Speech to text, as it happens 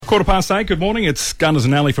8:15. Good morning. It's Gunners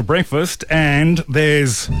and Alley for breakfast, and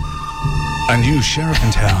there's a new sheriff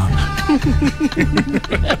in town.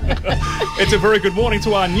 It's a very good morning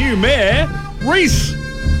to our new mayor, Rhys.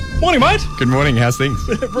 Morning, mate. Good morning. How's things?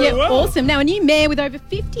 Very well. Awesome. Now, a new mayor with over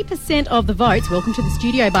 50% of the votes. Welcome to the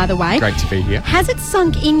studio, by the way. Great to be here. Has it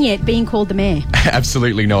sunk in yet being called the mayor?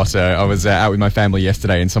 Absolutely not. I was out with my family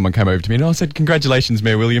yesterday and someone came over to me and I said, "Congratulations,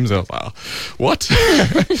 Mayor Williams." I was like, what?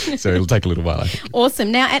 So it'll take a little while, I think.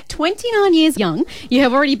 Awesome. Now, at 29 years young, you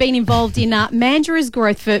have already been involved in Mandurah's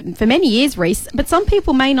growth for many years, Rhys, but some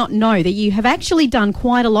people may not know that you have actually done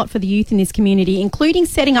quite a lot for the youth in this community, including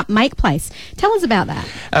setting up Make Place. Tell us about that.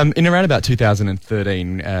 In around about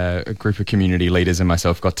 2013, a group of community leaders and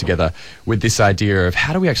myself got together with this idea of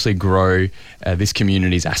how do we actually grow this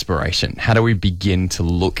community's aspiration? How do we begin to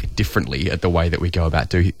look differently at the way that we go about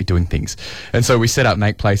doing things? And so we set up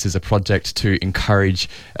Make Place as a project to encourage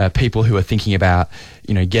people who are thinking about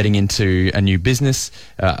getting into a new business,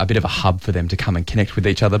 a bit of a hub for them to come and connect with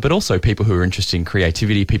each other, but also people who are interested in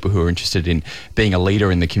creativity, people who are interested in being a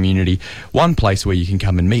leader in the community. One place where you can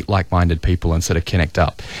come and meet like-minded people and sort of connect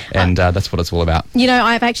up. And that's what it's all about.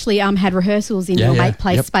 I've actually had rehearsals in your Make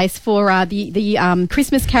Place space for the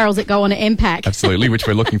Christmas carols that go on at MPAC. Absolutely, which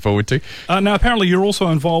we're looking forward to. Now, apparently you're also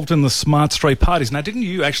involved in the Smart Street Parties. Now, didn't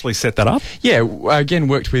you actually set that up? Yeah, again,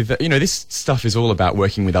 worked with, this stuff is all about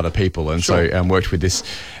working with other people. And Sure. So worked with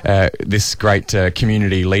this great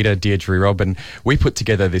community leader, Deirdre Robb, and we put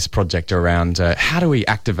together this project around how do we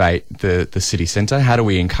activate the city centre? How do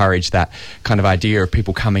we encourage that kind of idea of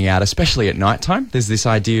people coming out, especially at night time? There's this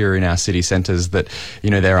idea in our city centres that,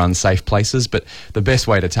 they're unsafe places, but the best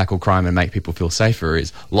way to tackle crime and make people feel safer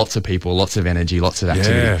is lots of people, lots of energy, lots of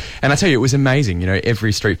activity. Yeah. And I tell you, it was amazing.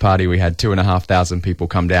 Every street party we had 2,500 people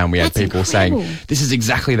come down. We had That's people incredible. saying, this is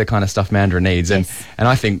exactly the kind of stuff Mandurah needs. Yes. And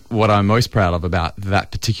I think what I'm most proud of about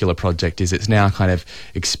that particular project is it's now kind of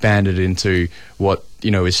expanded into what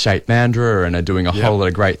is shaped Mandurah and are doing a whole lot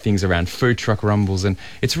of great things around food truck rumbles, and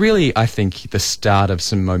it's really, I think, the start of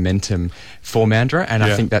some momentum for Mandurah, and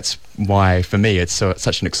I think that's why, for me, it's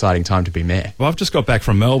such an exciting time to be mayor. Well, I've just got back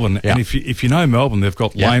from Melbourne, and if you know Melbourne, they've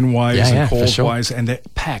got laneways and causeways, and they're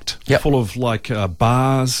packed full of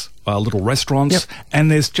bars, little restaurants, and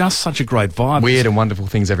there's just such a great vibe. Weird and wonderful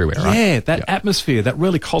things everywhere, right? Yeah, that atmosphere, that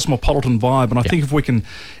really cosmopolitan vibe, and I think if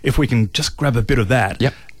we can just grab a bit of that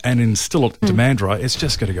and instill it to Mandurah, it's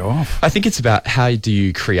just going to go off. I think it's about how do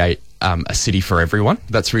you create a city for everyone.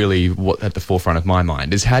 That's really what at the forefront of my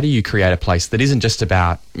mind is how do you create a place that isn't just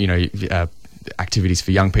about activities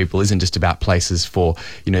for young people, isn't just about places for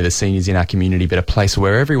the seniors in our community, but a place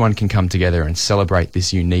where everyone can come together and celebrate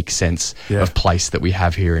this unique sense of place that we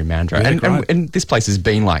have here in Mandurah. And this place has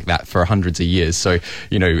been like that for hundreds of years, so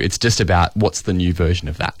it's just about what's the new version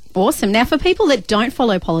of that. Awesome. Now, for people that don't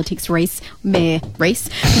follow politics, Mayor Rhys,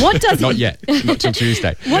 what does not yet, not till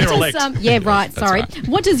Tuesday. Mayor Elect. Sorry. Right.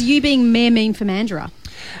 What does you being mayor mean for Mandurah?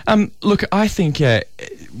 Look, I think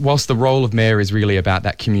whilst the role of mayor is really about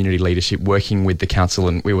that community leadership, working with the council,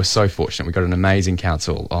 and we were so fortunate, we got an amazing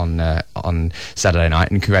council on Saturday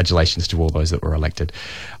night, and congratulations to all those that were elected.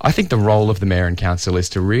 I think the role of the mayor and council is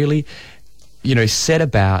to really set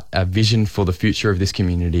about a vision for the future of this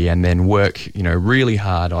community and then work, really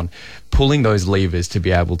hard on pulling those levers to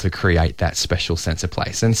be able to create that special sense of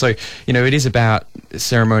place. And so, it is about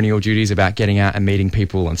ceremonial duties, about getting out and meeting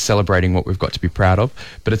people and celebrating what we've got to be proud of.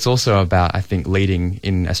 But it's also about, I think, leading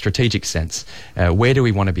in a strategic sense. Where do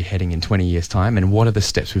we want to be heading in 20 years' time, and what are the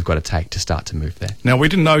steps we've got to take to start to move there? Now, we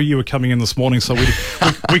didn't know you were coming in this morning, so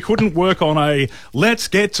we couldn't work on a Let's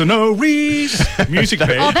Get to Know Rhys music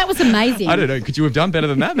bed. Oh, that was amazing. I don't know. Could you have done better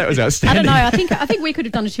than that? That was outstanding. I don't know. I think we could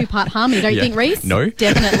have done a two-part harmony, don't you think, Rhys? No.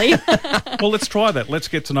 Definitely. Well, let's try that. Let's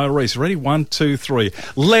get to know Rhys. Ready? 1, 2, 3.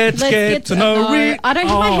 Let's get to know Rhys. I don't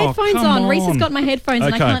have my headphones on. Rhys has got my headphones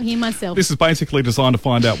and I can't hear myself. This is basically designed to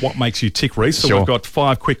find out what makes you tick, Rhys. So we've got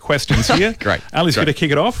 5 quick questions here. Great. Ali's going to kick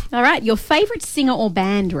it off. All right. Your favourite singer or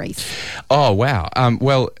band, Rhys? Oh, wow.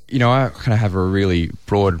 Well, I kind of have a really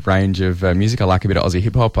broad range of music. I like a bit of Aussie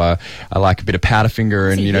hip-hop. I like a bit of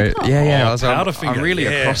Powderfinger. And, Powderfinger. I'm really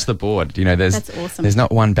across the board. That's awesome. There's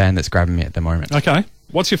not one band that's grabbing me at the moment. Okay.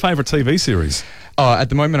 What's your favourite TV series? Oh, at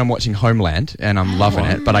the moment I'm watching Homeland and I'm loving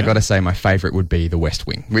it, but I got to say my favourite would be The West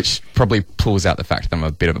Wing, which probably pulls out the fact that I'm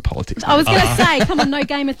a bit of a politics. I was going to say, come on, no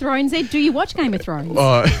Game of Thrones there. Do you watch Game of Thrones?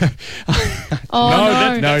 No.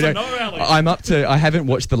 I'm up to. I haven't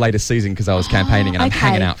watched the latest season because I was campaigning and I'm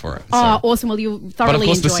hanging out for it. So. Oh, awesome! Well, you'll thoroughly enjoy it. But of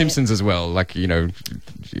course, The Simpsons as well. Winner.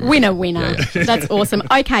 Yeah. That's awesome.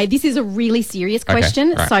 Okay, this is a really serious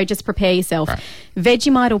question, right. so just prepare yourself. Right.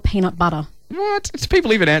 Vegemite or peanut butter? what? Do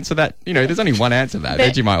people even answer that? You know, there's only one answer to that.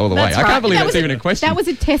 Vegemite all the way. Right. I can't believe that's even a question. That was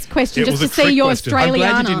a test question just to see your question. Australiana. I'm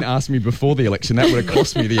glad you didn't ask me before the election. That would have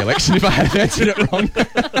cost me the election if I had answered it wrong.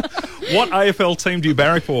 What AFL team do you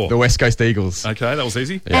barrack for? The West Coast Eagles. Okay, that was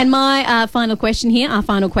easy. Yeah. And my final question here, our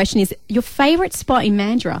final question is your favourite spot in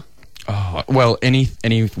Mandurah? Oh, well,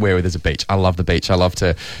 anywhere where there's a beach. I love the beach. I love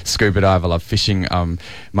to scuba dive. I love fishing.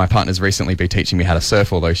 My partner's recently been teaching me how to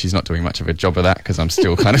surf, although she's not doing much of a job of that because I'm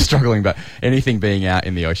still kind of struggling. But anything being out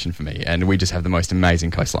in the ocean for me, and we just have the most amazing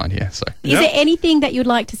coastline here. So, is there anything that you'd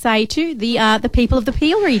like to say to the people of the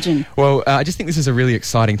Peel region? Well, I just think this is a really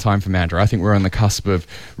exciting time for Mandurah. I think we're on the cusp of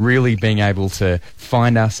really being able to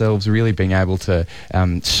find ourselves, really being able to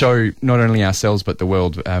show not only ourselves but the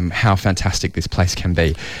world how fantastic this place can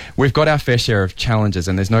be. We've got our fair share of challenges,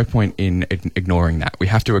 and there's no point in ignoring that. We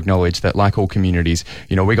have to acknowledge that, like all communities,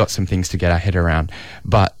 you know, we got some things to get our head around,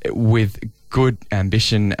 but with good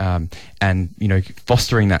ambition and, you know,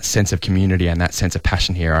 fostering that sense of community and that sense of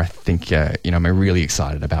passion here, I think, you know, I'm really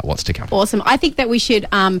excited about what's to come. Awesome. I think that we should,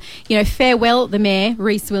 you know, farewell the Mayor,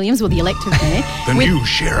 Rhys Williams, or the elected Mayor. The new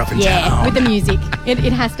sheriff in town. Yeah, with the music. It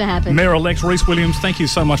has to happen. Mayor Elect Rhys Williams, thank you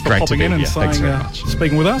so much for popping in and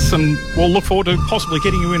speaking with us, and we'll look forward to possibly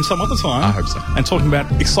getting you in some other time. I hope so. And talking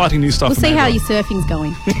about exciting new stuff. We'll see how your surfing's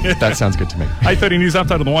going. That sounds good to me. 8:30 news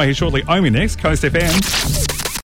update on the way here shortly. Omi next, Coast FM.